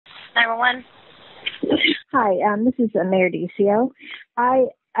911. Hi, this is Mayor Deccio.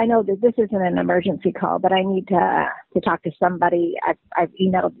 I know that this isn't an emergency call, but I need to talk to somebody. I've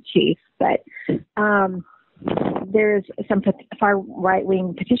emailed the chief, but there's some far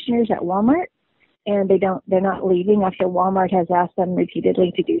right-wing petitioners at Walmart, and they're not leaving after Walmart has asked them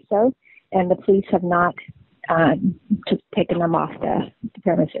repeatedly to do so, and the police have not just taken them off the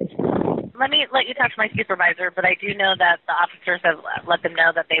premises. Let me let you talk to my supervisor, but I do know that the officers have let them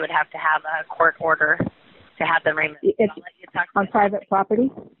know that they would have to have a court order to have them removed. It's on private property?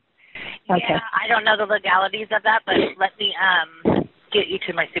 Yeah, Okay. I don't know the legalities of that, but let me get you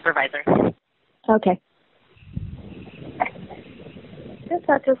to my supervisor. Okay. Yes,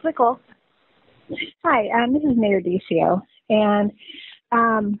 that's just Nicole. Hi, this is Mayor Deccio, and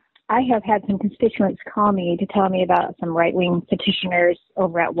I have had some constituents call me to tell me about some right-wing petitioners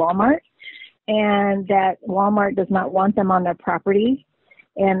over at Walmart, and that Walmart does not want them on their property,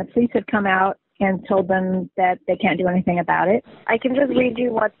 and the police have come out and told them that they can't do anything about it. I can just read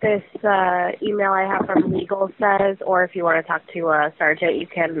you what this email I have from legal says, or if you want to talk to a sergeant,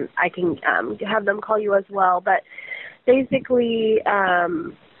 I can have them call you as well. But basically,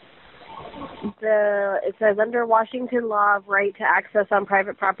 it says under Washington law of right to access on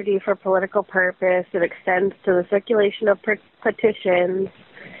private property for political purpose, it extends to the circulation of petitions.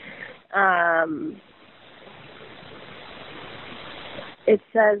 It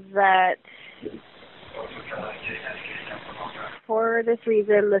says that for this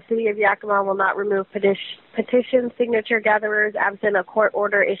reason, the city of Yakima will not remove petition signature gatherers absent a court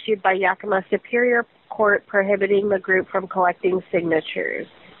order issued by Yakima Superior Court prohibiting the group from collecting signatures.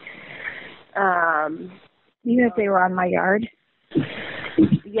 Even if they were on my yard?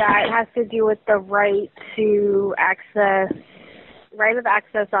 Yeah, it has to do with the right of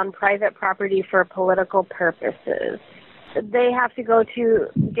access on private property for political purposes. They have to go to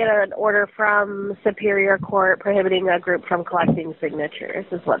get an order from Superior Court prohibiting a group from collecting signatures,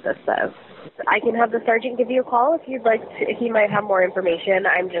 is what this says. I can have the sergeant give you a call if you'd like to. He might have more information.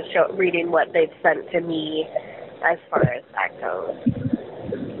 I'm just reading what they've sent to me as far as that goes.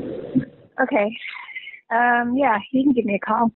 Okay. Yeah, he can give me a call.